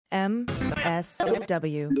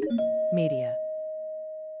MSW Media.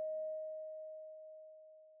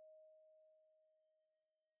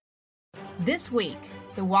 This week,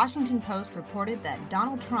 the Washington Post reported that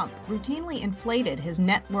Donald Trump routinely inflated his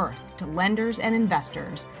net worth to lenders and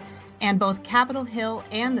investors, and both Capitol Hill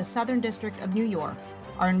and the Southern District of New York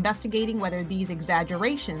are investigating whether these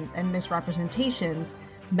exaggerations and misrepresentations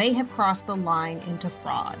may have crossed the line into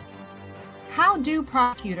fraud. How do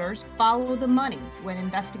prosecutors follow the money when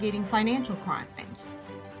investigating financial crimes?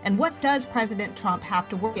 And what does President Trump have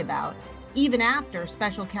to worry about even after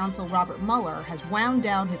Special Counsel Robert Mueller has wound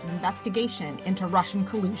down his investigation into Russian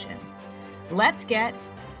collusion? Let's get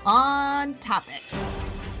on topic.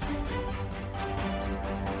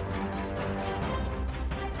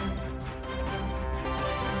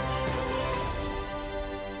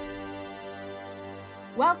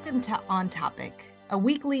 Welcome to On Topic, a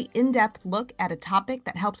weekly in-depth look at a topic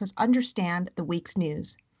that helps us understand the week's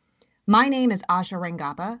news. My name is Asha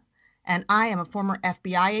Rangappa, and I am a former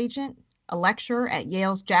FBI agent, a lecturer at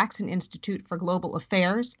Yale's Jackson Institute for Global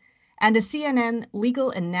Affairs, and a CNN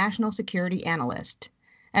legal and national security analyst.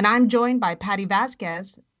 And I'm joined by Patti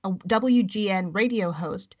Vasquez, a WGN radio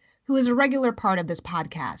host, who is a regular part of this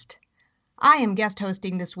podcast. I am guest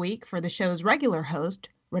hosting this week for the show's regular host,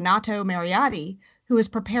 Renato Mariotti, who is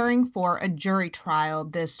preparing for a jury trial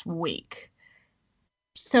this week.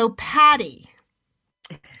 So, Patti,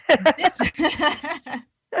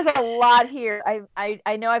 There's a lot here.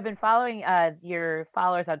 I know I've been following your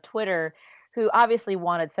followers on Twitter who obviously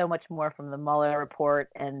wanted so much more from the Mueller report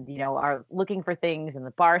and, are looking for things in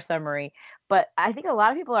the Barr summary. But I think a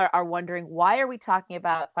lot of people are wondering, why are we talking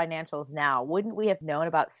about financials now? Wouldn't we have known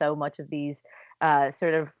about so much of these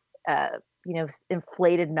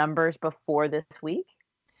inflated numbers before this week?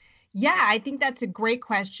 Yeah, I think that's a great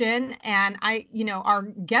question. And our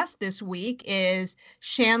guest this week is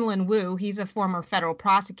Shan Wu. He's a former federal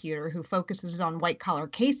prosecutor who focuses on white collar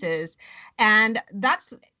cases. And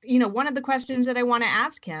that's, one of the questions that I want to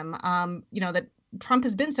ask him, that Trump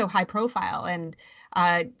has been so high profile. And,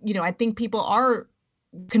 I think people are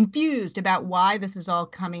confused about why this is all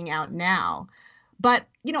coming out now. But,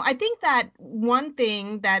 I think that one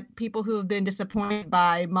thing that people who have been disappointed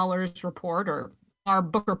by Mueller's report, or our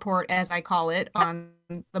book report, as I call it, on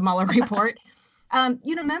the Mueller report,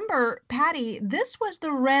 remember, Patti, this was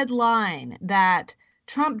the red line that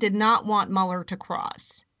Trump did not want Mueller to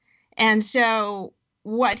cross. And so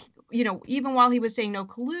even while he was saying no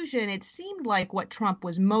collusion, it seemed like what Trump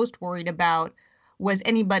was most worried about was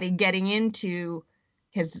anybody getting into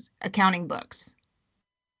his accounting books.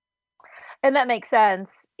 And that makes sense.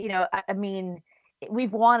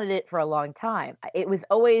 We've wanted it for a long time. It was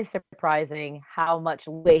always surprising how much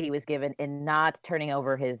leeway he was given in not turning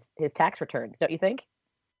over his tax returns, don't you think?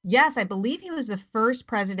 Yes, I believe he was the first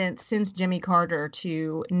president since Jimmy Carter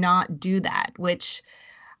to not do that, which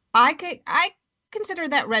I consider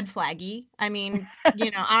that red flaggy. I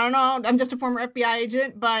don't know. I'm just a former FBI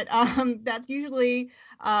agent, but that's usually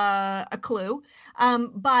a clue.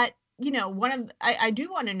 But I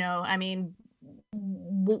do want to know,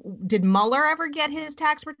 did Mueller ever get his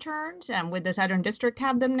tax returns? Would the Southern District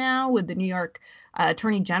have them now? Would the New York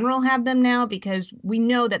Attorney General have them now? Because we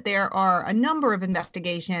know that there are a number of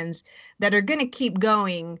investigations that are going to keep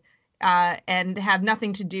going and have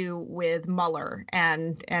nothing to do with Mueller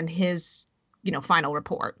and his, final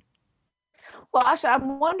report. Well, Asha,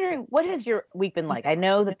 I'm wondering, what has your week been like? I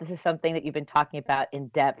know that this is something that you've been talking about in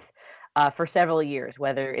depth for several years,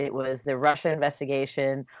 whether it was the Russia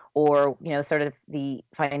investigation or, sort of the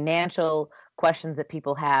financial questions that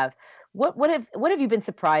people have. What have you been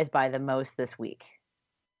surprised by the most this week?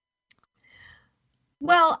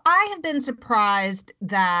 Well, I have been surprised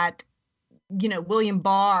that, William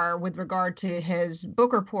Barr, with regard to his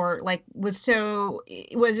book report, was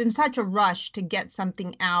in such a rush to get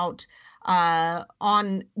something out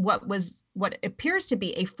on what appears to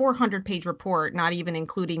be a 400-page report, not even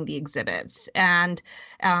including the exhibits. And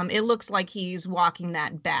it looks like he's walking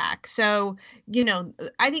that back. So,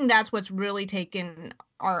 I think that's what's really taken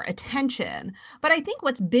our attention. But I think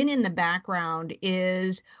what's been in the background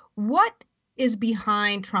is what is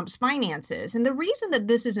behind Trump's finances. And the reason that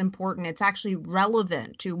this is important, it's actually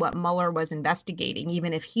relevant to what Mueller was investigating,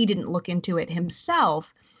 even if he didn't look into it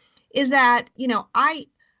himself, is that,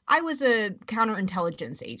 I was a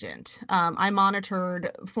counterintelligence agent. I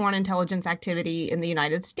monitored foreign intelligence activity in the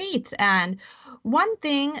United States. And one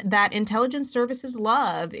thing that intelligence services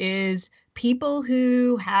love is people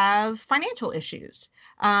who have financial issues,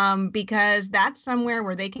 because that's somewhere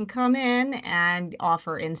where they can come in and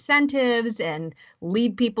offer incentives and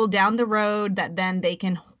lead people down the road that then they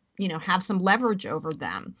can have some leverage over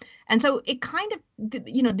them. And so it kind of,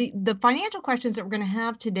 the financial questions that we're going to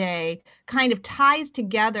have today kind of ties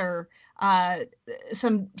together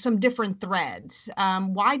some different threads.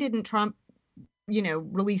 Why didn't Trump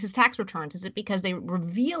release his tax returns? Is it because they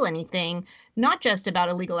reveal anything, not just about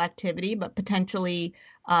illegal activity, but potentially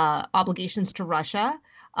obligations to Russia?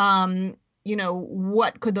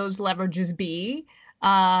 What could those leverages be?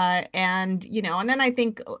 And then I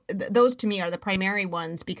think those to me are the primary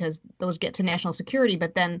ones because those get to national security.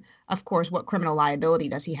 But then, of course, what criminal liability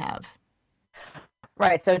does he have?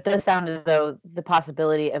 Right. So it does sound as though the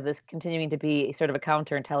possibility of this continuing to be sort of a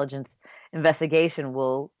counterintelligence investigation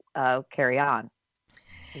will carry on.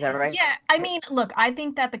 Is that right? Yeah, I mean, look, I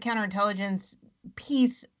think that the counterintelligence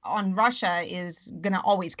piece on Russia is going to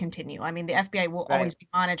always continue. I mean, the FBI will always be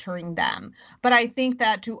monitoring them. But I think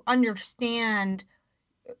that to understand,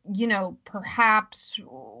 perhaps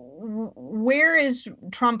where is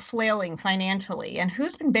Trump flailing financially and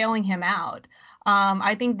who's been bailing him out?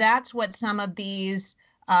 I think that's what some of these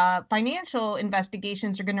financial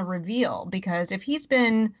investigations are going to reveal, because if he's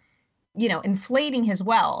been inflating his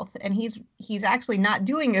wealth and he's actually not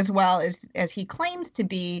doing as well as he claims to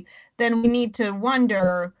be, then we need to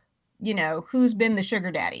wonder, who's been the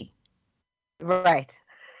sugar daddy. Right.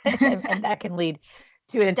 and that can lead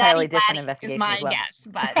to an entirely different investigation is my as well. guess,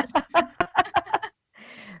 but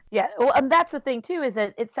yeah. Well, and that's the thing too, is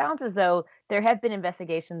that it sounds as though there have been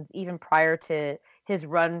investigations even prior to his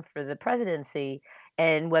run for the presidency,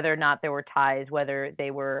 and whether or not there were ties, whether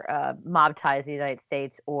they were mob ties in the United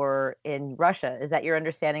States or in Russia. Is that your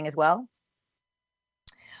understanding as well?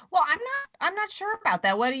 Well, I'm not sure about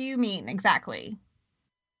that. What do you mean exactly?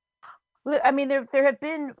 Well, I mean, there have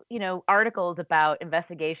been, articles about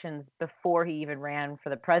investigations before he even ran for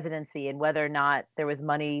the presidency, and whether or not there was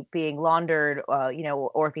money being laundered,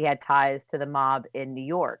 or if he had ties to the mob in New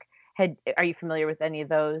York. Are you familiar with any of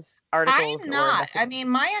those articles? I'm not. I mean,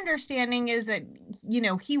 my understanding is that,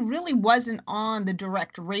 he really wasn't on the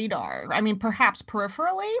direct radar. I mean, perhaps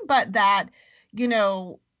peripherally, but that,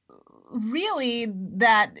 really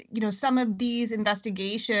that, some of these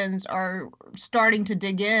investigations are starting to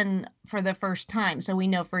dig in for the first time. So we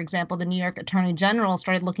know, for example, the New York Attorney General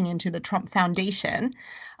started looking into the Trump Foundation.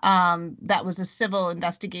 That was a civil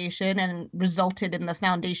investigation and resulted in the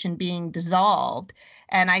foundation being dissolved.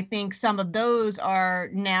 And I think some of those are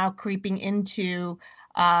now creeping into,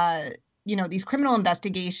 these criminal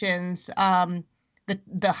investigations,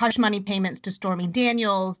 the hush money payments to Stormy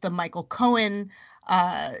Daniels, the Michael Cohen,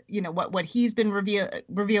 what he's been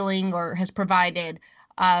revealing or has provided.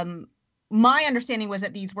 My understanding was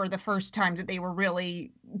that these were the first times that they were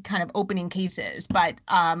really kind of opening cases, but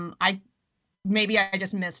maybe I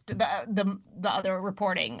just missed the other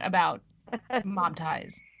reporting about mob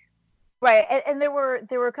ties. Right, and there were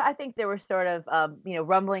I think there were sort of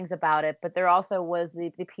rumblings about it, but there also was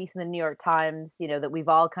the piece in the New York Times, that we've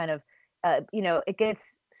all kind of it gets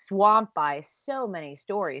swamped by so many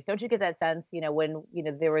stories. Don't you get that sense, when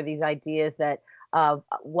there were these ideas that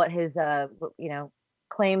what his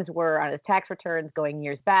claims were on his tax returns going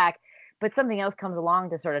years back, but something else comes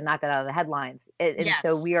along to sort of knock that out of the headlines. And yes.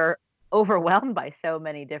 So we are overwhelmed by so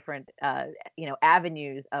many different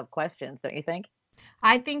avenues of questions, don't you think?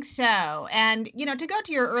 I think so. And, to go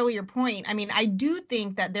to your earlier point, I mean, I do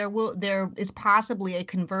think that there is possibly a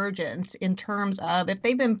convergence in terms of if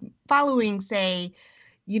they've been following, say,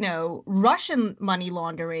 Russian money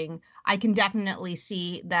laundering, I can definitely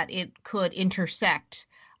see that it could intersect,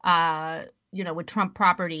 with Trump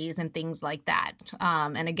properties and things like that.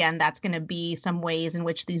 And again, that's going to be some ways in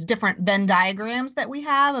which these different Venn diagrams that we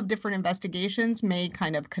have of different investigations may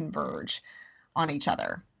kind of converge on each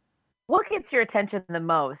other. What gets your attention the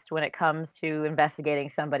most when it comes to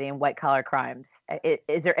investigating somebody in white-collar crimes?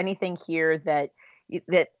 Is there anything here that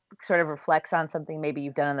sort of reflects on something maybe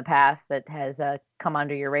you've done in the past that has come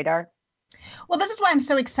under your radar? Well, this is why I'm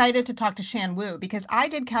so excited to talk to Shan Wu, because I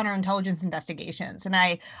did counterintelligence investigations, and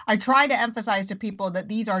I try to emphasize to people that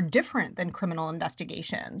these are different than criminal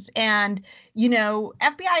investigations. And,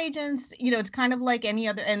 FBI agents, it's kind of like any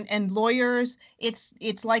other, and lawyers,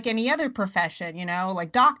 it's like any other profession,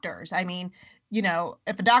 like doctors. I mean,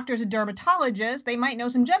 if a doctor's a dermatologist, they might know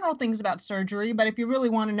some general things about surgery, but if you really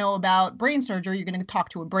want to know about brain surgery, you're going to talk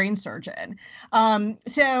to a brain surgeon.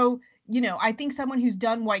 So I think someone who's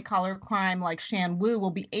done white collar crime like Shan Wu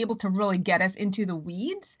will be able to really get us into the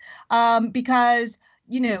weeds, because,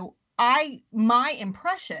 my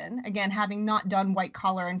impression, again, having not done white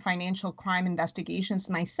collar and financial crime investigations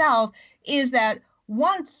myself, is that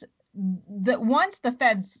once the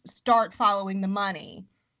feds start following the money,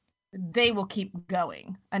 they will keep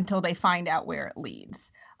going until they find out where it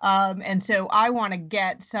leads. And so I want to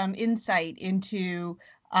get some insight into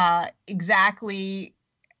exactly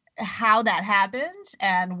how that happened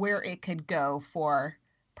and where it could go for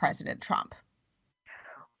President Trump.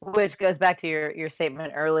 Which goes back to your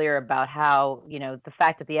statement earlier about how, the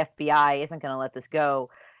fact that the FBI isn't going to let this go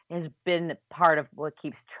has been part of what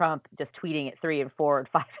keeps Trump just tweeting at 3 and 4 and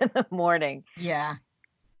 5 in the morning. Yeah.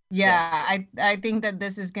 I think that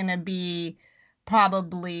this is going to be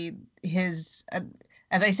probably his,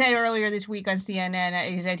 as I said earlier this week on CNN,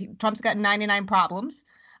 he said Trump's got 99 problems.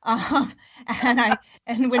 And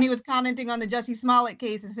when he was commenting on the Jussie Smollett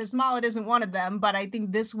case, he says Smollett isn't one of them, but I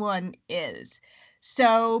think this one is.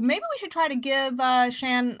 So maybe we should try to give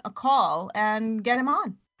Shan a call and get him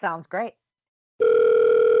on. Sounds great.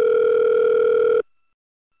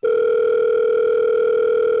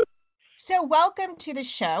 So welcome to the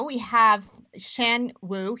show. We have Shan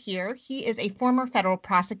Wu here. He is a former federal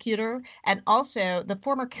prosecutor and also the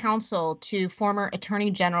former counsel to former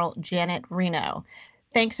Attorney General Janet Reno.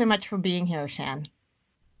 Thanks so much for being here, Shan.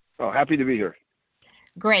 Oh, happy to be here.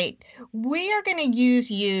 Great. We are going to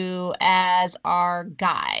use you as our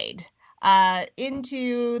guide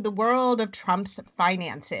into the world of Trump's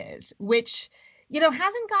finances, which,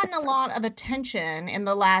 hasn't gotten a lot of attention in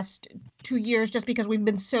the last 2 years just because we've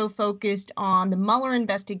been so focused on the Mueller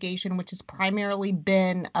investigation, which has primarily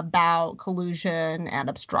been about collusion and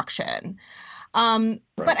obstruction. Right.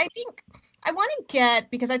 But I think I want to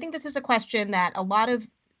because I think this is a question that a lot of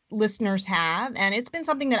listeners have, and it's been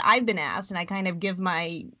something that I've been asked, and I kind of give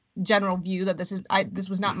my general view that this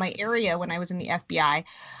was not my area when I was in the FBI.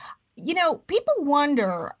 People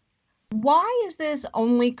wonder, why is this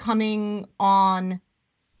only coming on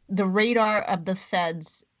the radar of the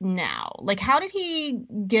feds now? Like, how did he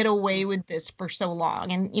get away with this for so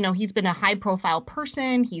long? And, he's been a high profile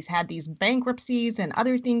person. He's had these bankruptcies and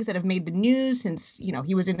other things that have made the news since,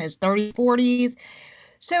 he was in his 30s, 40s.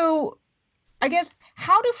 So I guess,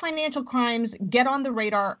 how do financial crimes get on the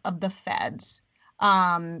radar of the feds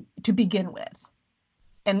to begin with?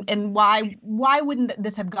 And why wouldn't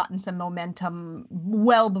this have gotten some momentum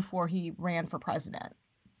well before he ran for president?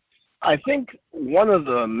 I think one of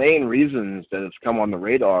the main reasons that it's come on the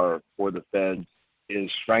radar for the feds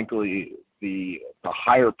is, frankly, the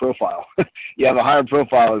higher profile. You have a higher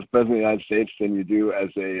profile as president of the United States than you do as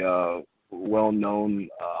a well-known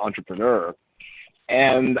entrepreneur.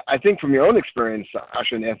 And I think from your own experience,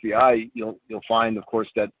 Asha, in the FBI, you'll find, of course,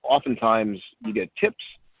 that oftentimes you get tips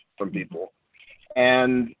from people.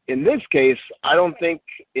 And in this case, I don't think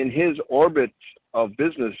in his orbit of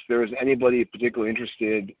business there is anybody particularly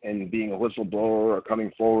interested in being a whistleblower or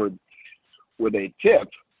coming forward with a tip.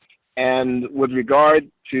 And with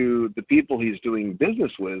regard to the people he's doing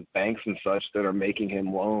business with, banks and such, that are making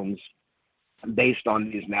him loans based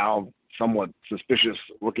on these now somewhat suspicious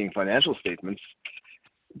looking financial statements,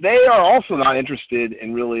 they are also not interested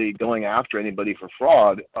in really going after anybody for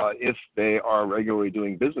fraud if they are regularly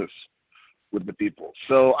doing business with the people.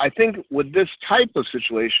 So I think with this type of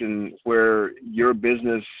situation where your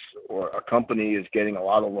business or a company is getting a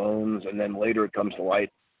lot of loans and then later it comes to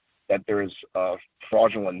light that there's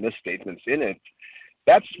fraudulent misstatements in it,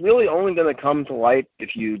 that's really only going to come to light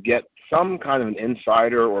if you get some kind of an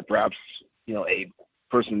insider or perhaps, a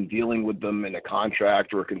person dealing with them in a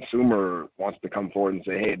contract, or a consumer wants to come forward and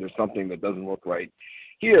say, hey, there's something that doesn't look right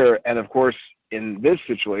here. And of course, in this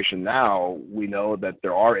situation now, we know that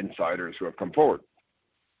there are insiders who have come forward.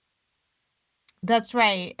 That's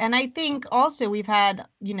right. And I think also we've had,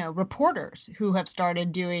 reporters who have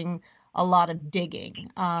started doing a lot of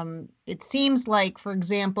digging. It seems like, for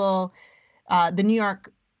example, the New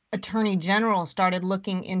York Attorney General started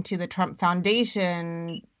looking into the Trump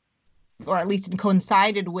Foundation, or at least it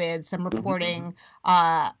coincided with some reporting,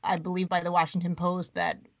 I believe by the Washington Post,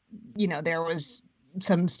 that, there was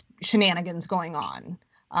some shenanigans going on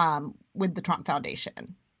with the Trump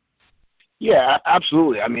Foundation. Yeah,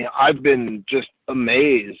 absolutely. I mean, I've been just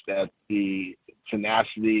amazed at the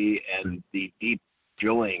tenacity and the deep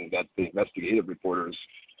drilling that the investigative reporters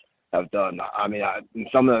have done. I mean, in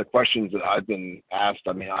some of the questions that I've been asked,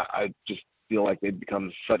 I just feel like they've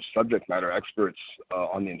become such subject matter experts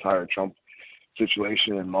on the entire Trump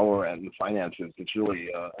situation and Mueller and the finances. It's really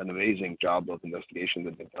an amazing job of investigation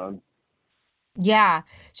that they've done. Yeah.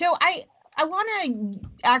 So I want to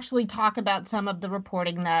actually talk about some of the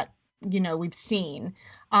reporting that, we've seen,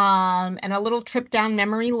 and a little trip down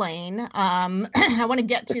memory lane. I want to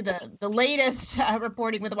get to the latest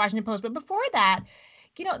reporting with the Washington Post. But before that,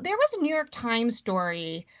 there was a New York Times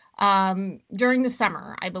story during the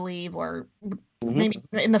summer, I believe, or maybe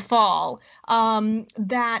in the fall,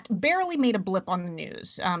 that barely made a blip on the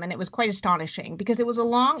news. And it was quite astonishing because it was a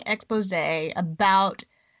long expose about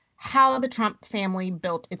how the Trump family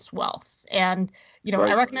built its wealth. And,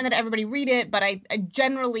 I recommend that everybody read it, but I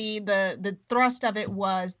generally, the thrust of it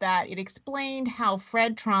was that it explained how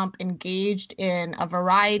Fred Trump engaged in a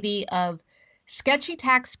variety of sketchy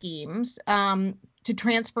tax schemes to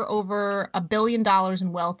transfer over $1 billion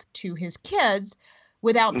in wealth to his kids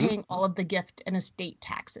without paying all of the gift and estate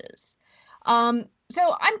taxes. So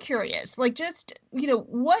I'm curious, what is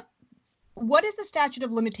the statute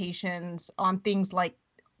of limitations on things like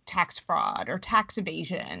tax fraud or tax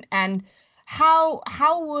evasion, and how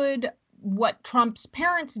would what Trump's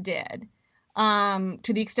parents did,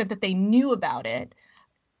 to the extent that they knew about it,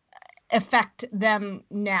 affect them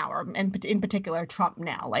now, or in particular Trump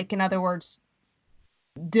now? Like, in other words,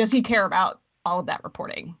 does he care about all of that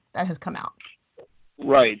reporting that has come out?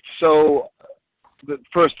 Right. So the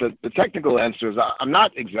technical answer is I'm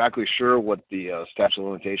not exactly sure what the statute of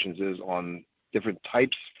limitations is on different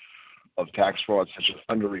types of tax fraud, such as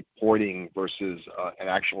underreporting versus an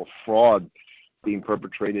actual fraud being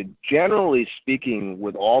perpetrated. Generally speaking,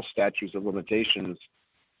 with all statutes of limitations,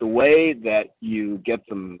 the way that you get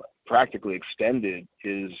them practically extended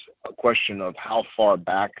is a question of how far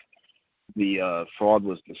back the fraud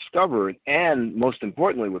was discovered, and most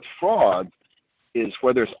importantly with fraud is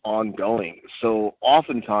whether it's ongoing. So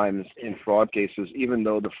oftentimes in fraud cases, even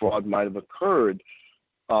though the fraud might have occurred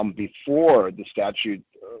before the statute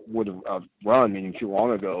would have run, meaning too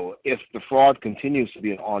long ago, if the fraud continues to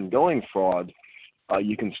be an ongoing fraud,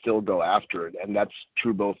 you can still go after it. And that's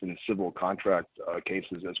true both in civil contract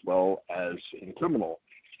cases as well as in criminal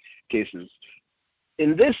cases.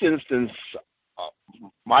 In this instance,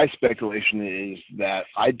 my speculation is that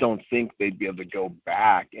I don't think they'd be able to go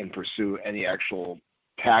back and pursue any actual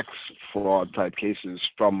tax fraud type cases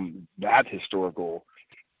from that historical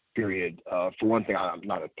period. For one thing, I'm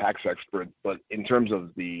not a tax expert, but in terms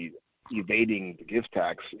of the evading the gift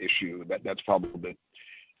tax issue, that's probably a bit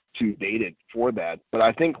too dated for that. But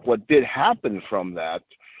I think what did happen from that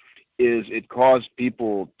is it caused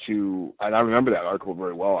people to, and I remember that article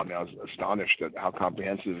very well. I mean, I was astonished at how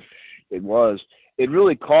comprehensive it was. It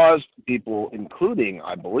really caused people, including,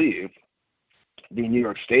 I believe, the New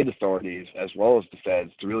York State authorities as well as the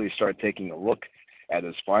feds, to really start taking a look at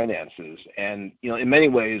his finances. And, in many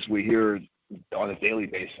ways we hear on a daily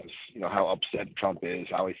basis, how upset Trump is,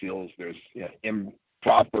 how he feels there's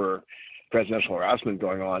improper presidential harassment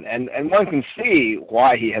going on. And one can see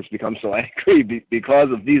why he has become so angry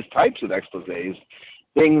because of these types of exposés,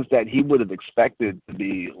 things that he would have expected to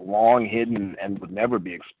be long hidden and would never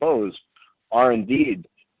be exposed are indeed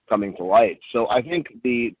coming to light. So I think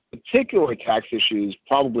the particular tax issues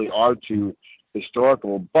probably are too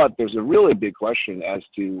historical, but there's a really big question as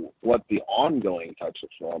to what the ongoing types of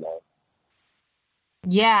fraud are.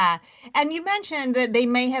 Yeah, and you mentioned that they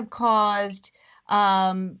may have caused,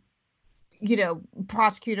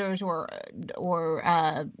 prosecutors or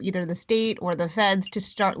either the state or the feds to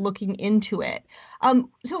start looking into it.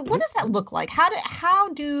 So what does that look like? How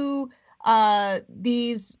do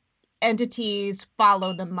these entities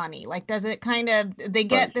follow the money? Like, does it kind of, they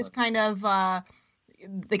get this kind of,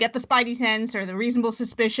 they get the spidey sense or the reasonable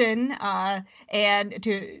suspicion, and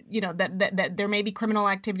to, that there may be criminal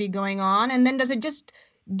activity going on. And then does it just,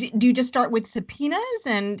 do you just start with subpoenas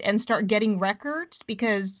and start getting records?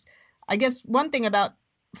 Because I guess one thing about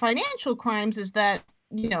financial crimes is that,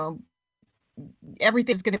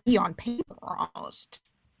 everything's going to be on paper almost.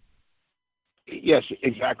 Yes,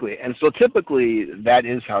 exactly. And so typically that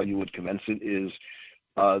is how you would commence it, is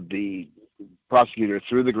the prosecutor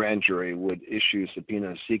through the grand jury would issue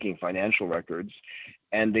subpoenas seeking financial records,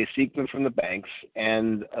 and they seek them from the banks.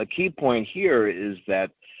 And a key point here is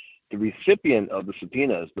that the recipient of the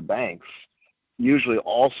subpoenas, the banks, usually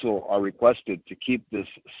also are requested to keep this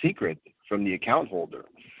secret from the account holder.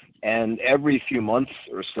 And every few months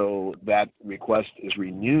or so, that request is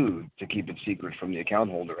renewed to keep it secret from the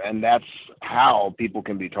account holder. And that's how people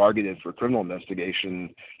can be targeted for criminal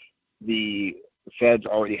investigation. The feds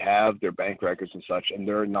already have their bank records and such, and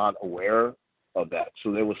they're not aware of that.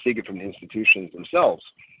 So they will seek it from the institutions themselves.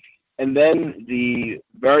 And then the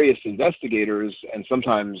various investigators, and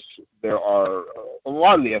sometimes there are a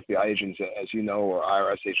lot of the FBI agents, as you know, or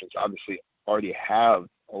IRS agents, obviously already have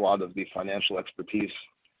a lot of the financial expertise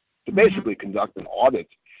to basically conduct an audit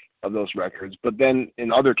of those records. But then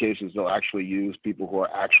in other cases, they'll actually use people who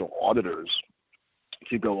are actual auditors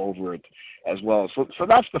to go over it as well. So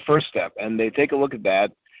that's the first step. And they take a look at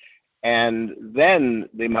that. And then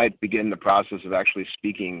they might begin the process of actually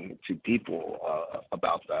speaking to people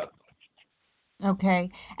about that. Okay.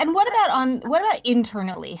 And what about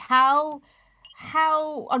internally? How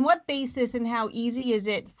on what basis and how easy is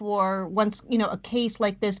it for once, a case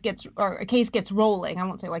like this gets rolling? I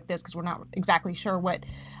won't say like this because we're not exactly sure what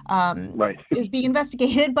Right. is being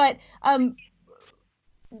investigated, but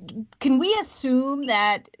can we assume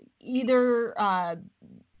that either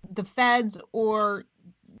the feds or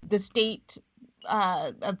the state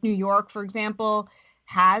of New York, for example,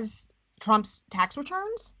 has Trump's tax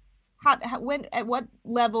returns? When, at what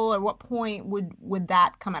level or what point would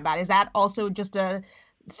that come about? Is that also just a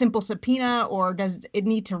simple subpoena, or does it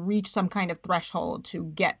need to reach some kind of threshold to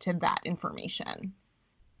get to that information?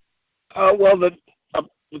 Well, the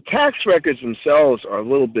tax records themselves are a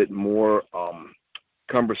little bit more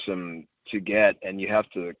cumbersome to get, and you have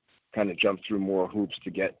to kind of jump through more hoops to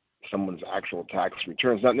get someone's actual tax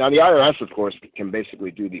returns. Now the IRS, of course, can basically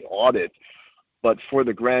do the audit, but for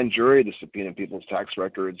the grand jury to subpoena people's tax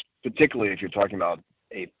records, particularly if you're talking about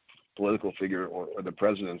a political figure or the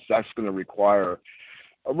president's, that's going to require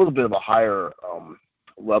a little bit of a higher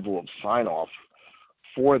level of sign-off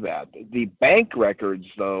for that. The bank records,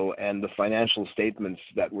 though, and the financial statements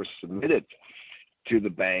that were submitted to the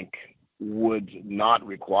bank would not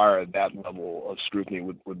require that level of scrutiny,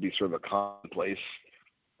 would be sort of a commonplace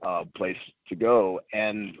place to go.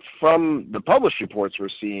 And from the published reports we're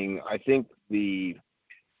seeing, I think the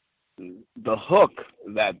hook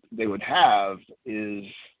that they would have is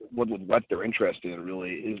what would whet their interest in it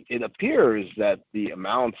really is it appears that the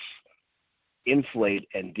amounts inflate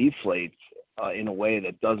and deflate in a way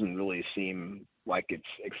that doesn't really seem like it's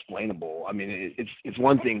explainable. I mean, it's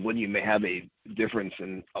one thing when you may have a difference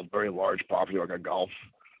in a very large property like a golf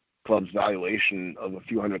club's valuation of a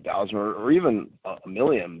few $100,000 or even a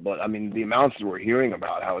million, but I mean the amounts that we're hearing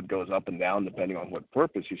about, how it goes up and down depending on what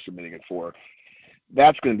purpose he's submitting it for,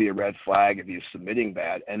 that's going to be a red flag if he's submitting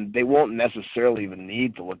that, and they won't necessarily even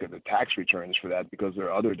need to look at the tax returns for that because there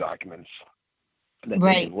are other documents that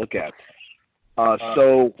they can look at.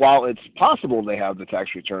 So while it's possible they have the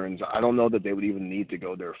tax returns, I don't know that they would even need to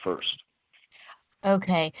go there first.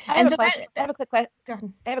 Okay. I have a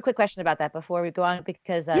quick question about that before we go on,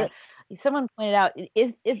 because someone pointed out,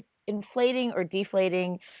 is inflating or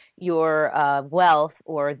deflating your wealth,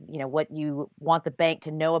 or what you want the bank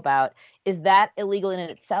to know about, is that illegal in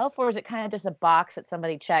itself, or is it kind of just a box that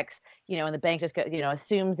somebody checks, and the bank just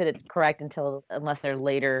assumes that it's correct unless they're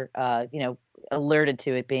later alerted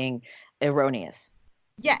to it being erroneous?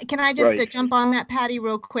 Yeah, can I just jump on that, Patti,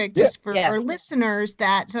 real quick, just for our listeners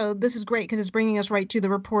so this is great because it's bringing us right to the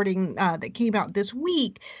reporting that came out this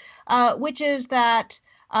week, which is that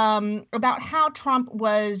about how Trump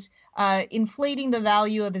was inflating the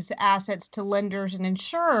value of his assets to lenders and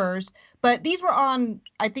insurers, but these were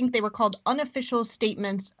I think they were called unofficial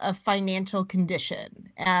statements of financial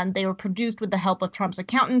condition, and they were produced with the help of Trump's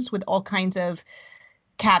accountants with all kinds of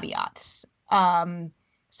caveats.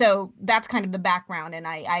 So that's kind of the background, and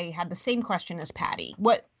I had the same question as Patti.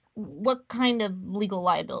 What kind of legal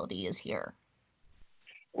liability is here?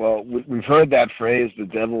 Well, we've heard that phrase, the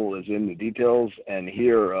devil is in the details, and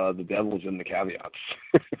here the devil is in the caveats.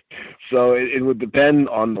 So it would depend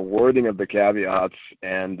on the wording of the caveats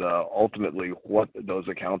and ultimately what those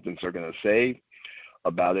accountants are going to say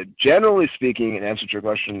about it. Generally speaking, in answer to your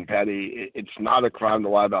question, Patti, it's not a crime to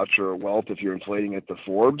lie about your wealth if you're inflating it to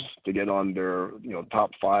Forbes to get on their top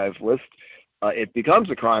 5 list. It becomes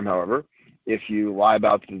a crime, however, if you lie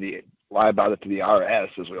about it to the IRS,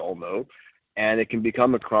 as we all know, and it can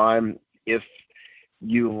become a crime if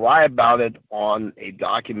you lie about it on a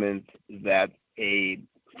document that a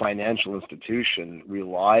financial institution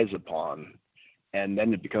relies upon, and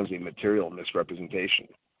then it becomes a material misrepresentation.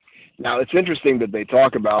 Now, it's interesting that they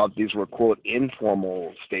talk about these were, quote,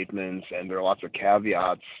 informal statements, and there are lots of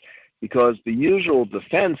caveats, because the usual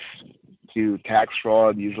defense to tax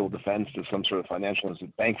fraud, the usual defense to some sort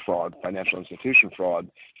of bank fraud, financial institution fraud,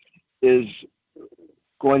 is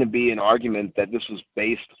going to be an argument that this was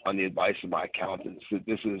based on the advice of my accountants, that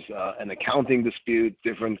this is an accounting dispute.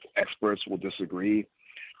 Different experts will disagree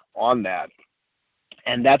on that.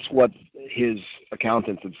 And that's what his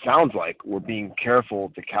accountants, it sounds like, were being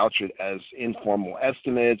careful to couch it as informal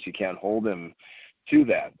estimates. You can't hold him to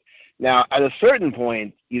that. Now, at a certain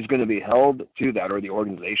point, he's going to be held to that, or the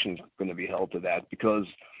organization's going to be held to that, because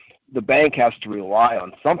the bank has to rely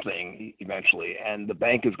on something eventually, and the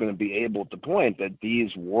bank is going to be able to point that these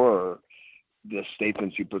were the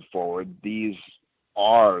statements you put forward, these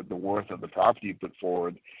are the worth of the property you put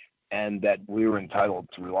forward, and that we were entitled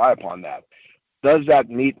to rely upon that. Does that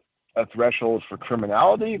meet a threshold for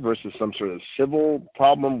criminality versus some sort of civil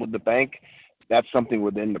problem with the bank? That's something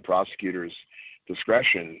within the prosecutor's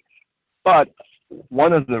discretion. But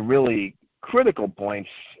one of the really critical points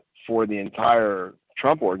for the entire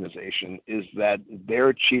Trump organization is that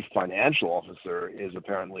their chief financial officer is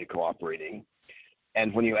apparently cooperating.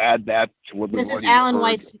 And when you add that to what we've This is already Alan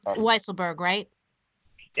heard, Weisselberg, right?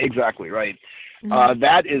 Exactly right. Mhm.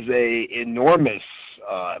 That is a enormous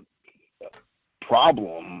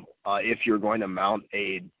problem if you're going to mount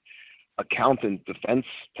a accountant defense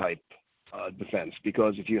type defense,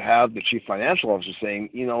 because if you have the chief financial officer saying,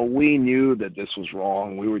 we knew that this was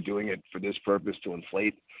wrong, we were doing it for this purpose to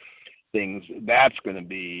inflate things, that's going to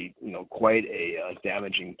be, quite a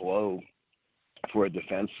damaging blow for a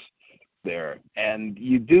defense there. And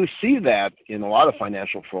you do see that in a lot of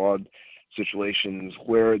financial fraud situations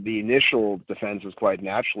where the initial defense is quite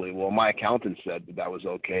naturally, well, my accountant said that was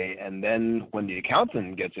okay. And then when the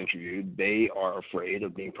accountant gets interviewed, they are afraid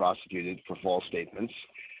of being prosecuted for false statements.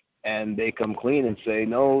 And they come clean and say,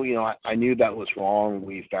 no, I knew that was wrong.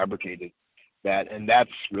 We fabricated that. And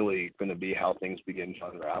that's really going to be how things begin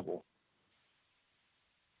to unravel.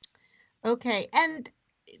 Okay. And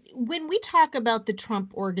when we talk about the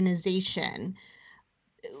Trump organization,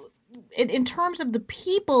 in terms of the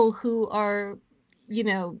people who are,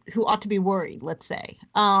 who ought to be worried, let's say,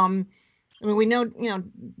 we know,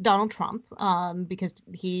 Donald Trump, because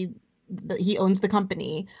he owns the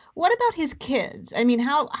company. What about his kids? I mean,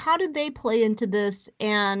 how did they play into this?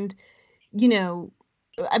 And,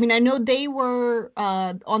 I know they were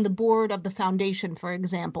on the board of the foundation, for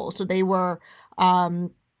example. So they were,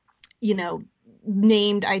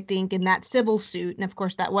 named, I think, in that civil suit. And of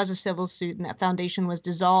course, that was a civil suit and that foundation was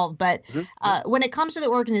dissolved. But when it comes to the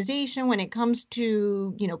organization, when it comes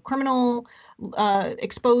to, criminal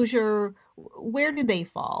exposure, where do they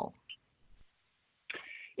fall?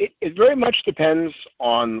 It very much depends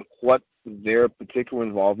on what their particular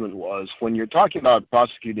involvement was. When you're talking about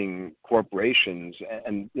prosecuting corporations,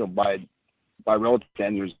 and by relative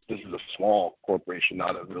standards, this is a small corporation,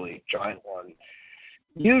 not a really giant one.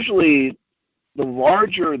 Usually, the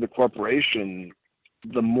larger the corporation,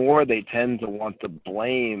 the more they tend to want to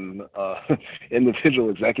blame individual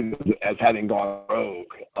executives as having gone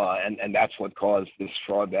rogue, and that's what caused this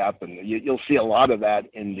fraud to happen. You'll see a lot of that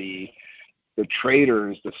in the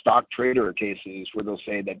traders, the stock trader cases, where they'll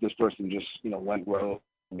say that this person just went rogue.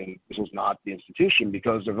 This was not the institution,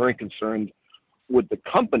 because they're very concerned with the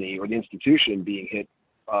company or the institution being hit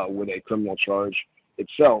with a criminal charge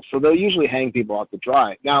itself. So they'll usually hang people out to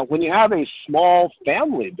dry. Now, when you have a small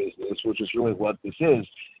family business, which is really what this is,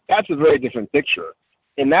 that's a very different picture.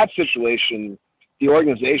 In that situation, the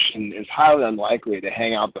organization is highly unlikely to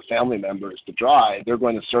hang out the family members to dry. They're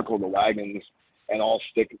going to circle the wagons and all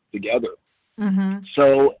stick together. Mm-hmm.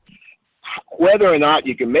 So whether or not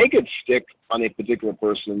you can make it stick on a particular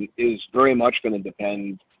person is very much going to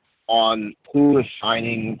depend on who is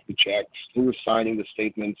signing the checks, who is signing the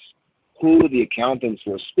statements, who the accountants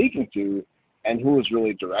were speaking to, and who was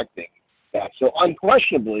really directing that. So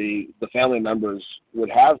unquestionably, the family members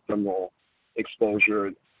would have criminal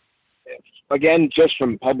exposure. Again, just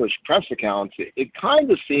from published press accounts, it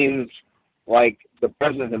kind of seems like the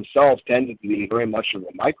president himself tended to be very much of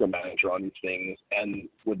a micromanager on these things and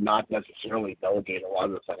would not necessarily delegate a lot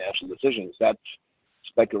of the financial decisions. That's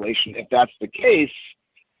speculation. If that's the case,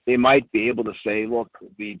 they might be able to say, look,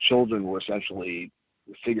 the children were essentially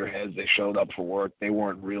figureheads. They showed up for work. They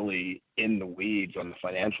weren't really in the weeds on the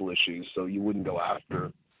financial issues, so you wouldn't go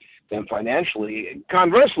after them financially.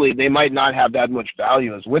 Conversely, they might not have that much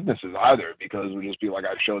value as witnesses either, because it would just be like,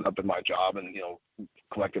 I showed up at my job and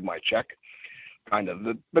collected my check. Kind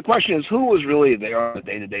of. The question is, who was really there on a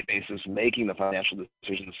day-to-day basis making the financial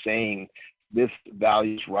decisions, saying this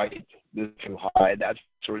value's right, this is too high, that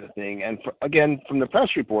sort of thing. And again, from the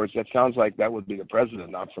press reports, that sounds like that would be the president,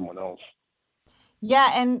 not someone else.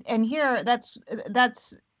 Yeah, and here that's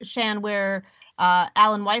Shan, where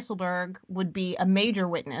Alan Weisselberg would be a major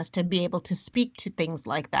witness to be able to speak to things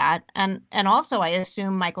like that, and also I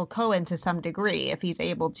assume Michael Cohen to some degree, if he's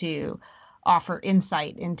able to offer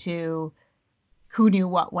insight into who knew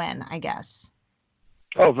what when, I guess.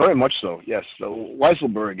 Oh, very much so, yes. So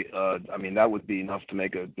Weisselberg, that would be enough to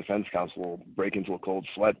make a defense counsel break into a cold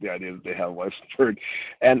sweat, the idea that they have Weisselberg.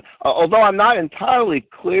 And although I'm not entirely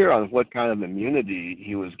clear on what kind of immunity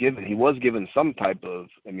he was given some type of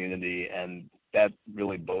immunity, and that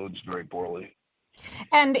really bodes very poorly.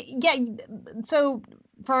 And yeah, so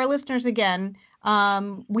for our listeners again,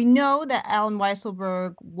 we know that Alan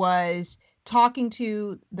Weisselberg was talking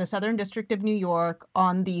to the Southern District of New York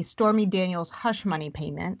on the Stormy Daniels hush money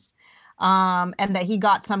payments, and that he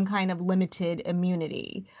got some kind of limited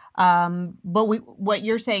immunity. But what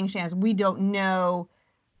you're saying, Shan, is we don't know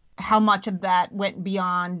how much of that went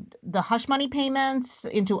beyond the hush money payments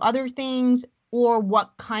into other things, or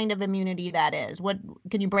what kind of immunity that is. What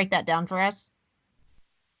can you break that down for us?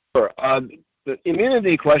 Sure. The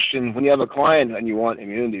immunity question, when you have a client and you want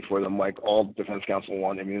immunity for them, like all defense counsel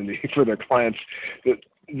want immunity for their clients,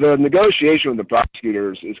 the negotiation with the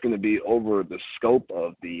prosecutors is going to be over the scope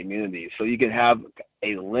of the immunity. So you can have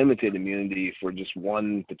a limited immunity for just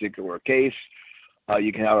one particular case.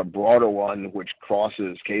 You can have a broader one which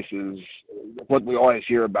crosses cases. What we always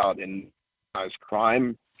hear about in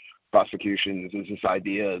crime prosecutions is this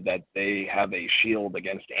idea that they have a shield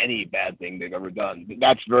against any bad thing they've ever done.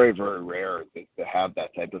 That's very, very rare to have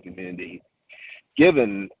that type of immunity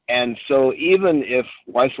given. And so even if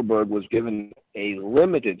Weisselberg was given a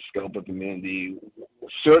limited scope of immunity,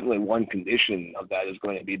 certainly one condition of that is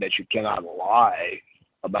going to be that you cannot lie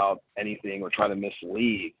about anything or try to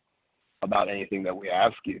mislead about anything that we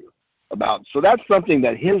ask you about. So that's something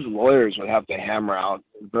that his lawyers would have to hammer out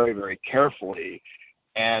very, very carefully.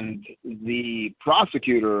 And the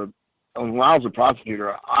prosecutor, when I was a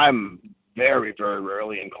prosecutor, I'm very, very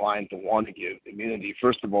rarely inclined to want to give immunity.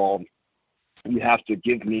 First of all, you have to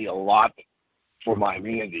give me a lot for my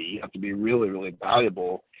immunity. You have to be really, really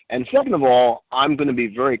valuable. And second of all, I'm going to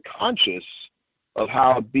be very conscious of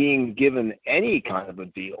how being given any kind of a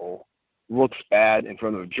deal looks bad in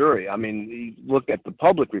front of a jury. I mean, you look at the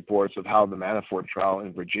public reports of how the Manafort trial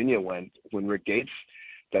in Virginia went when Rick Gates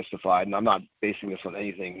testified, and I'm not basing this on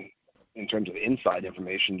anything in terms of inside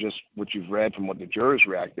information, just what you've read from what the jurors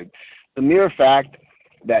reacted. The mere fact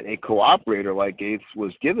that a cooperator like Gates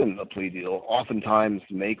was given a plea deal oftentimes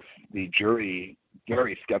makes the jury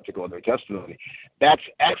very skeptical of their testimony. That's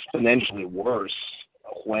exponentially worse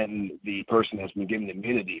when the person has been given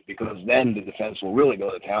immunity, because then the defense will really go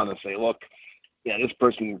to town and say, look, yeah, this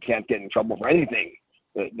person can't get in trouble for anything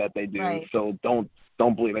that they do, right. So don't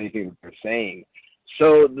believe anything they're saying.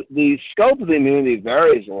 So the scope of the immunity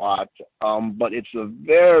varies a lot, but it's a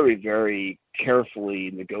very, very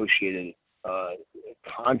carefully negotiated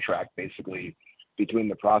contract, basically, between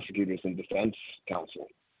the prosecutors and defense counsel.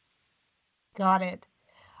 Got it.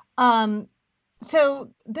 So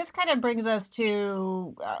this kind of brings us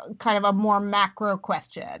to kind of a more macro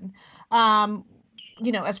question.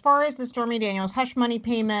 As far as the Stormy Daniels hush money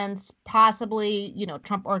payments, possibly,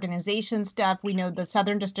 Trump Organization stuff, we know the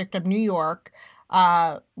Southern District of New York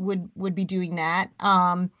would be doing that.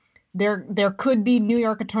 There could be New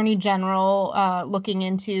York Attorney General looking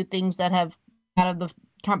into things that have out of the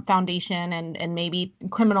Trump Foundation and maybe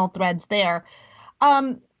criminal threads there.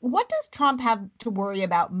 What does Trump have to worry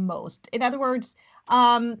about most? In other words,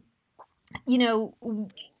 I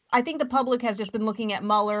think the public has just been looking at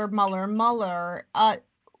Mueller.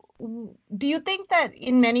 Do you think that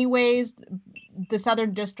in many ways the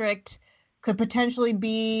Southern District could potentially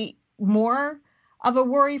be more of a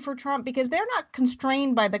worry for Trump, because they're not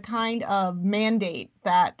constrained by the kind of mandate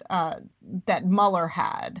that Mueller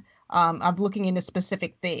had of looking into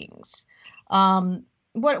specific things?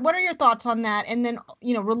 What are your thoughts on that? And then,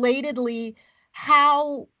 relatedly,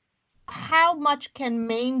 how much can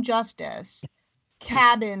Maine justice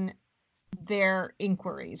cabin their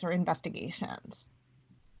inquiries or investigations?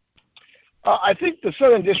 I think the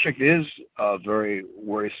Southern District is very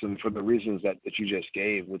worrisome for the reasons that you just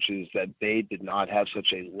gave, which is that they did not have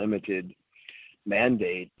such a limited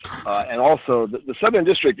mandate. And also, the Southern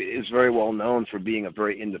District is very well known for being a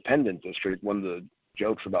very independent district. One of the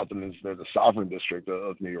jokes about them is they're the sovereign district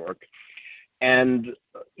of New York. And,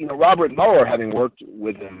 Robert Mueller, having worked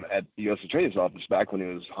with him at the U.S. Attorney's Office back when he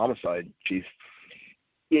was homicide chief,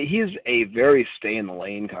 he's a very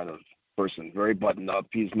stay-in-the-lane kind of person, very buttoned up.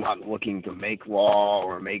 He's not looking to make law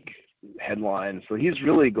or make headlines. So he's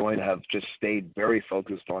really going to have just stayed very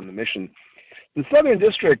focused on the mission. The Southern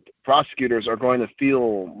District prosecutors are going to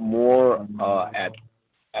feel more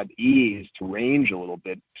at ease to range a little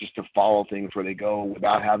bit, just to follow things where they go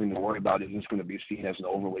without having to worry about, is this going to be seen as an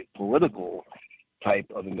overly political type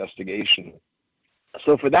of investigation.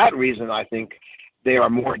 So for that reason, I think they are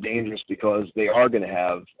more dangerous, because they are going to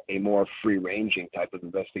have a more free-ranging type of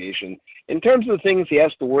investigation. In terms of the things he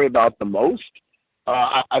has to worry about the most,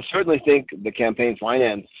 I certainly think the campaign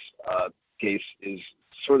finance case is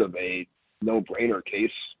sort of a no-brainer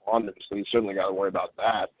case on them, so he's certainly got to worry about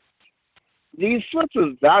that. These sorts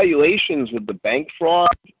of valuations with the bank fraud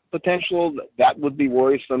potential, that would be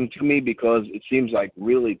worrisome to me, because it seems like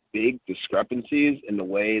really big discrepancies in the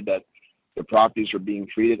way that the properties are being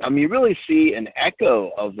treated. I mean, you really see an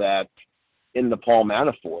echo of that in the Paul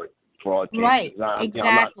Manafort fraud cases. Right,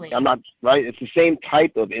 exactly. I'm not right. It's the same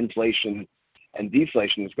type of inflation and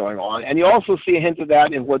deflation is going on. And you also see a hint of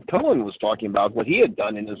that in what Cohen was talking about, what he had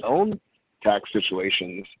done in his own tax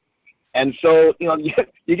situations. And so,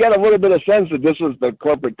 you get a little bit of sense that this was the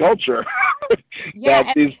corporate culture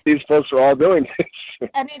that these folks are all doing this.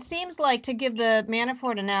 And it seems like, to give the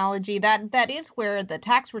Manafort analogy, that is where the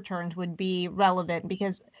tax returns would be relevant,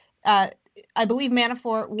 because I believe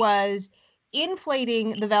Manafort was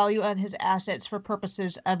inflating the value of his assets for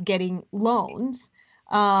purposes of getting loans,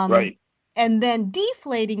 right, and then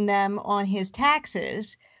deflating them on his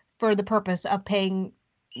taxes for the purpose of paying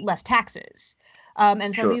less taxes.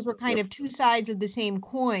 And so these were kind of two sides of the same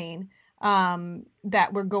coin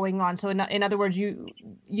that were going on. So in other words,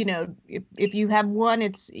 if you have one,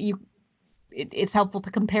 it's helpful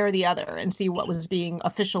to compare the other and see what was being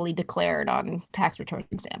officially declared on tax return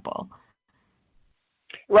example.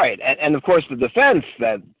 Right, and of course the defense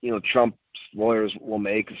that Trump's lawyers will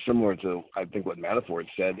make is similar to, I think, what Manafort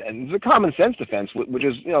said, and it's a common sense defense, which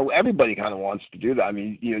is everybody kind of wants to do that. I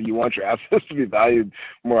mean, you want your assets to be valued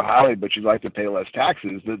more highly, but you'd like to pay less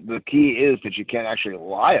taxes. The key is that you can't actually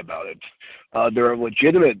lie about it. There are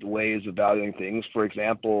legitimate ways of valuing things. For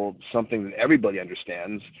example, something that everybody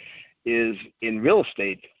understands is in real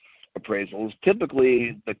estate appraisals,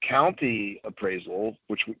 typically the county appraisal,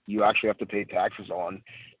 which you actually have to pay taxes on,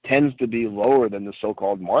 tends to be lower than the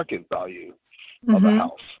so-called market value of a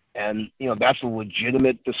house. And, that's a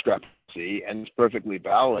legitimate discrepancy, and it's perfectly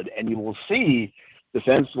valid. And you will see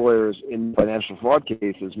defense lawyers in financial fraud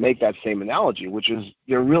cases make that same analogy, which is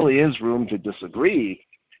there really is room to disagree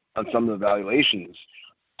on some of the valuations.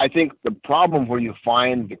 I think the problem where you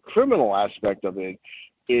find the criminal aspect of it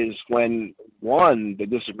is when, one, the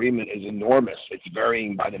disagreement is enormous. It's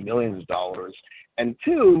varying by the millions of dollars. And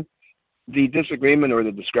two, the disagreement or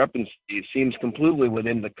the discrepancy seems completely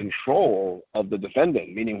within the control of the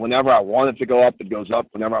defendant, meaning whenever I want it to go up, it goes up.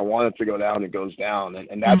 Whenever I want it to go down, it goes down.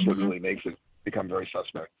 And that's what really makes it become very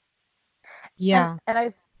suspect. Yeah.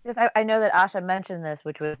 And I know that Asha mentioned this,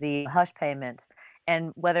 which was the hush payments,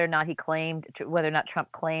 and whether or not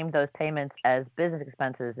Trump claimed those payments as business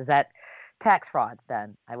expenses. Is that tax fraud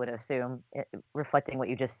then, I would assume, reflecting what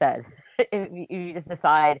you just said? If you just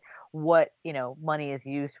decide what money is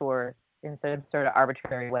used for in some sort of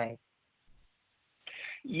arbitrary way.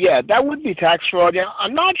 Yeah, that would be tax fraud. Yeah,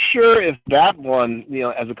 I'm not sure if that one,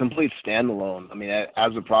 as a complete standalone, I mean,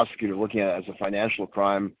 as a prosecutor looking at it as a financial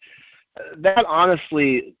crime, that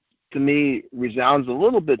honestly, to me, resounds a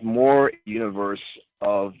little bit more universe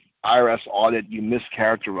of IRS audit. You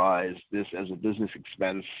mischaracterized this as a business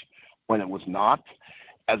expense when it was not,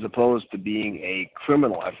 as opposed to being a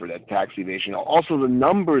criminal effort at tax evasion. Also, the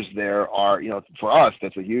numbers there are, for us,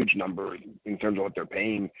 that's a huge number in terms of what they're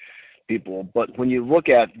paying people. But when you look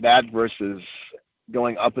at that versus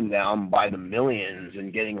going up and down by the millions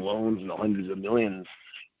and getting loans in the hundreds of millions,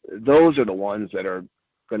 those are the ones that are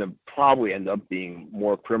going to probably end up being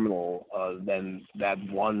more criminal than that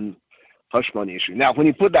one hush money issue. Now, when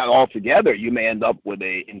you put that all together, you may end up with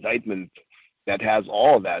an indictment that has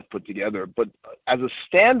all of that put together. But as a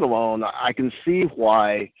standalone, I can see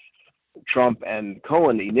why Trump and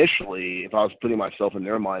Cohen initially, if I was putting myself in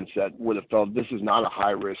their mindset, would have felt this is not a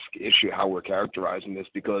high-risk issue, how we're characterizing this,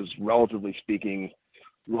 because relatively speaking,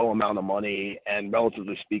 low amount of money, and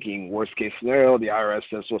relatively speaking, worst-case scenario, the IRS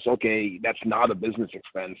says to us, okay, that's not a business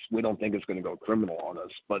expense. We don't think it's going to go criminal on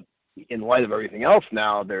us. But in light of everything else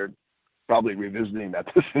now, they're probably revisiting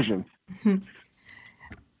that decision.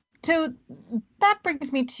 So that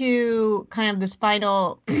brings me to kind of this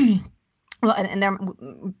final, well, and there,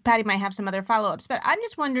 Patti might have some other follow-ups, but I'm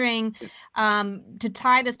just wondering, to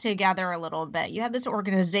tie this together a little bit. You have this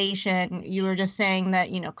organization, you were just saying that,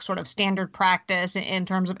 sort of standard practice in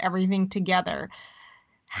terms of everything together.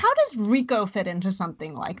 How does RICO fit into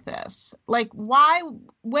something like this? Like, when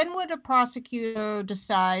would a prosecutor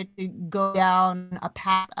decide to go down a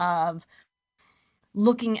path of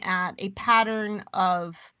looking at a pattern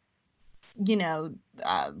of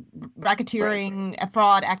racketeering,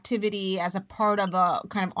 fraud activity as a part of a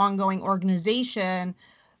kind of ongoing organization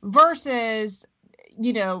versus,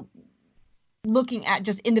 looking at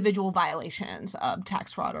just individual violations of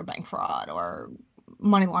tax fraud or bank fraud or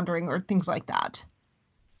money laundering or things like that?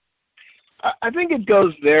 I think it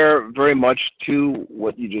goes there very much to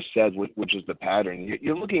what you just said, which is the pattern.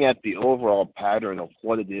 You're looking at the overall pattern of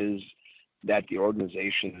what it is that the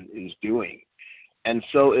organization is doing. And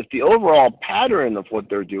so if the overall pattern of what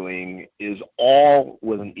they're doing is all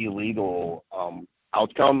with an illegal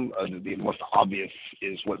outcome, the most obvious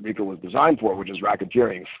is what RICO was designed for, which is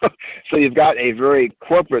racketeering. So you've got a very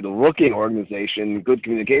corporate-looking organization, good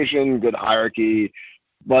communication, good hierarchy,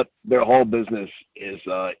 but their whole business is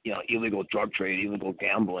illegal drug trade, illegal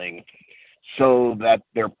gambling, so that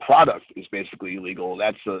their product is basically illegal.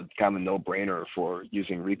 That's a kind of a no-brainer for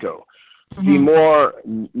using RICO. The more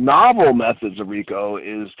novel methods of RICO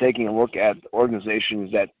is taking a look at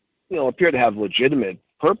organizations that appear to have legitimate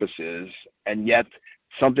purposes, and yet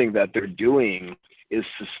something that they're doing is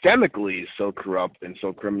systemically so corrupt and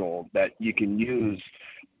so criminal that you can use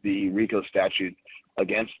the RICO statute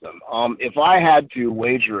against them. If I had to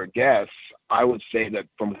wager a guess, I would say that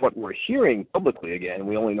from what we're hearing publicly, again,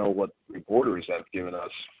 we only know what reporters have given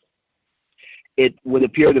us, it would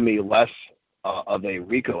appear to me less of a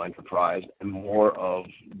RICO enterprise and more of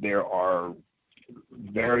there are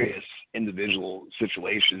various individual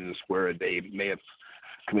situations where they may have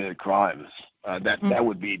committed crimes. That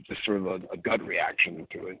would be just sort of a gut reaction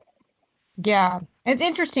to it. Yeah, it's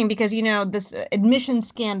interesting because, this admissions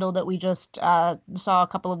scandal that we just saw a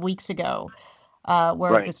couple of weeks ago,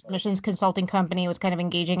 where this admissions consulting company was kind of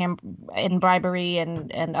engaging in bribery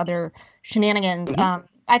and other shenanigans.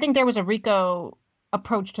 I think there was a RICO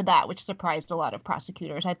approach to that, which surprised a lot of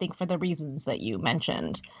prosecutors, I think, for the reasons that you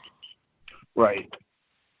mentioned. Right.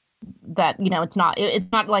 That, it's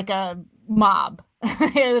not like a mob.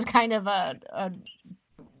 It was kind of a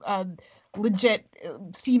legit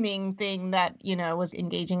seeming thing that, was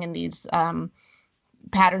engaging in these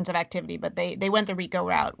patterns of activity, but they went the RICO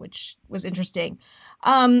route, which was interesting.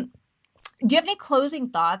 Do you have any closing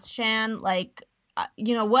thoughts, Shan? Like,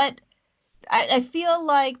 what I feel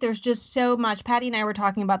like there's just so much. Patti and I were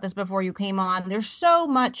talking about this before you came on. There's so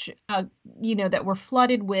much, that we're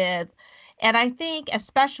flooded with. And I think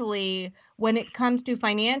especially when it comes to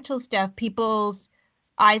financial stuff, people's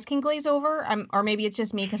eyes can glaze over. Or maybe it's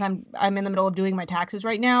just me because I'm in the middle of doing my taxes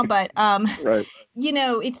right now. But right.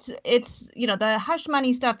 It's the hush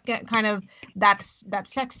money stuff get kind of that's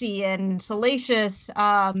sexy and salacious,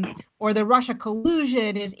 or the Russia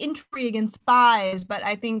collusion is intrigue and spies. But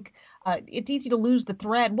I think it's easy to lose the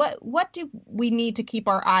thread. What do we need to keep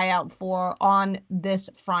our eye out for on this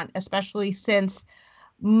front, especially since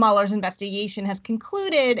Mueller's investigation has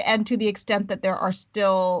concluded, and to the extent that there are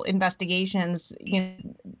still investigations,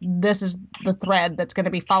 this is the thread that's going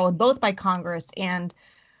to be followed both by Congress and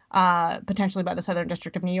potentially by the Southern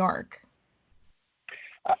District of New York?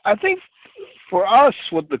 I think for us,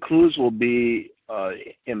 what the clues will be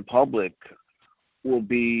in public will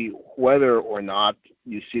be whether or not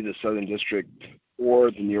you see the Southern District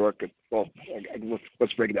or the New York, well,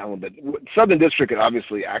 let's break it down a little bit. Southern District could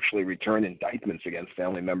obviously actually return indictments against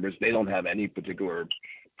family members. They don't have any particular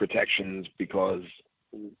protections because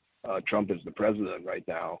Trump is the president right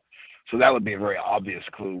now. So that would be a very obvious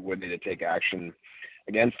clue whether to take action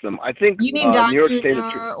against them. I think you mean Don New York Jr. State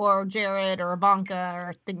or Jared or Ivanka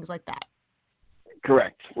or things like that.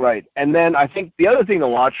 Correct, right. And then I think the other thing to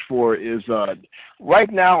watch for is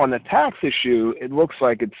right now on the tax issue, it looks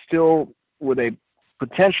like it's still with a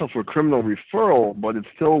potential for criminal referral, but it's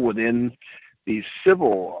still within the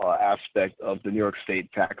civil aspect of the New York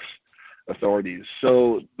State tax authorities.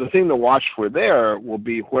 So the thing to watch for there will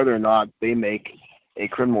be whether or not they make a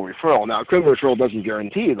criminal referral. Now, a criminal referral doesn't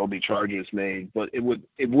guarantee there'll be charges made, but it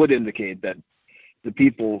would indicate that the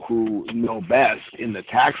people who know best in the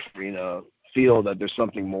tax arena feel that there's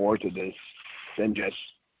something more to this than just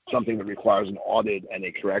something that requires an audit and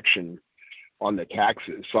a correction on the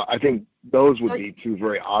taxes. So I think those would be two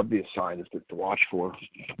very obvious signs to watch for.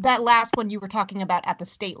 That last one you were talking about at the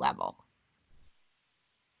state level.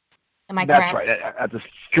 Am I correct? That's right.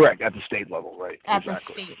 Correct. At the state level, right. At exactly.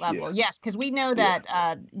 the state level, yeah. Yes, because we know that,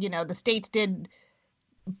 the states did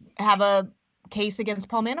have a case against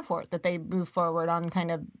Paul Manafort that they moved forward on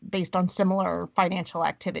kind of based on similar financial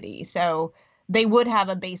activity. So they would have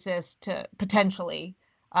a basis to potentially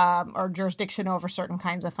or jurisdiction over certain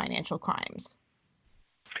kinds of financial crimes.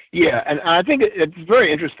 Yeah, and I think it's a very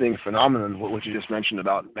interesting phenomenon, what you just mentioned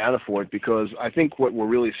about Manafort, because I think what we're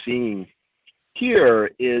really seeing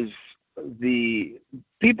here is the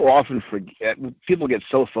people often forget, people get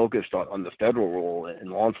so focused on the federal role in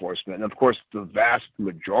law enforcement. And of course, the vast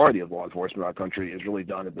majority of law enforcement in our country is really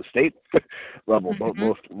done at the state level,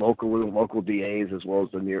 both local DAs as well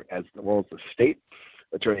as the state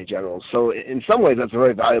attorney general. So in some ways, that's a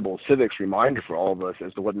very valuable civics reminder for all of us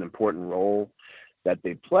as to what an important role that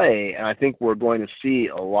they play. And I think we're going to see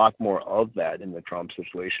a lot more of that in the Trump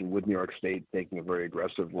situation, with New York State taking a very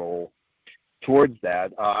aggressive role towards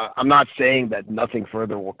that. I'm not saying that nothing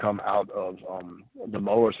further will come out of the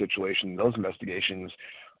Mueller situation, those investigations,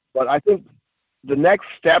 but I think the next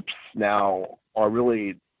steps now are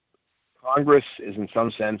really, Congress is in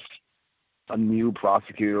some sense a new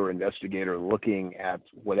prosecutor or investigator looking at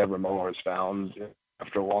whatever Mueller has found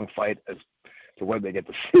after a long fight as to whether they get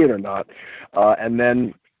to see it or not. And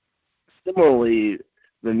then similarly,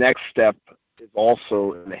 the next step is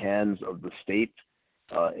also in the hands of the state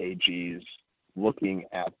AGs looking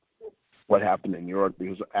at what happened in New York,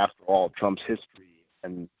 because after all, Trump's history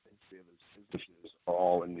and history of his businesses are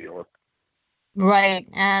all in New York. Right.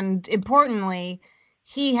 And importantly,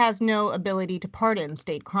 he has no ability to pardon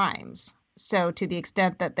state crimes. So to the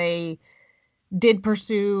extent that they did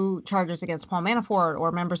pursue charges against Paul Manafort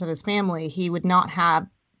or members of his family, he would not have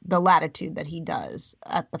the latitude that he does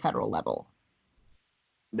at the federal level.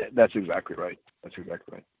 That's exactly right. That's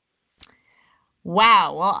exactly right.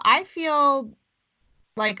 Wow. Well, I feel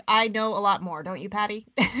like I know a lot more, don't you, Patti?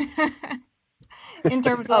 In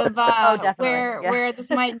terms of where this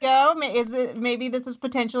might go. Maybe this is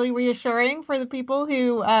potentially reassuring for the people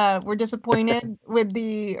who were disappointed with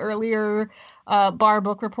the earlier Barr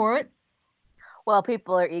book report? Well,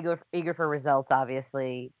 people are eager for results,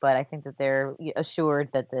 obviously, but I think that they're assured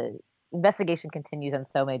that the investigation continues on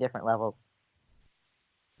so many different levels.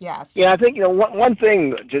 Yes. Yeah, I think one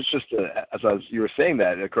thing just you were saying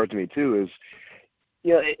that, it occurred to me too, is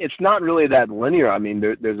it's not really that linear. I mean,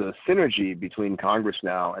 there's a synergy between Congress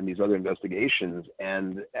now and these other investigations,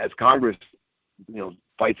 and as Congress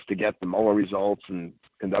fights to get the Mueller results and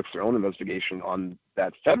conducts their own investigation on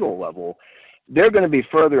that federal level, they're going to be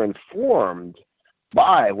further informed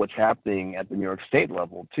by what's happening at the New York State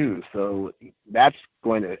level too. So that's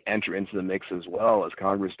going to enter into the mix as well as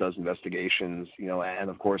Congress does investigations. And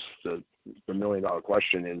of course the $1 million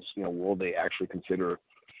question is, will they actually consider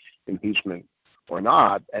impeachment or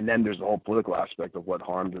not? And then there's the whole political aspect of what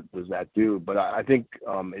harm does that do. But I think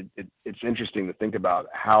it's interesting to think about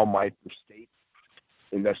how might the state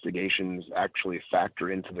investigations actually factor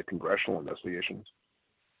into the congressional investigations.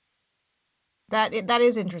 That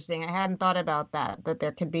is interesting. I hadn't thought about that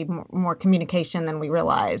there could be more communication than we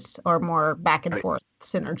realize, or more back and forth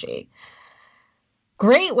synergy.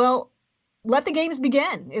 Great. Well, let the games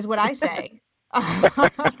begin is what I say.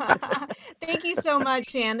 Thank you so much,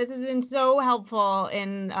 Shan. This has been so helpful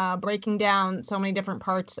in breaking down so many different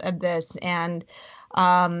parts of this and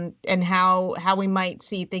how we might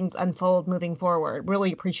see things unfold moving forward.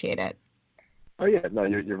 Really appreciate it. Oh yeah, no,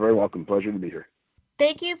 you're very welcome. Pleasure to be here.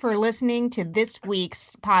 Thank you for listening to this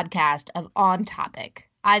week's podcast of On Topic.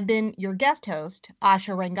 I've been your guest host,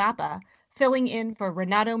 Asha Rangappa, filling in for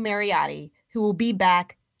Renato Mariotti, who will be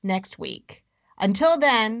back next week. Until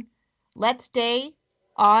then, let's stay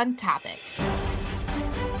on topic.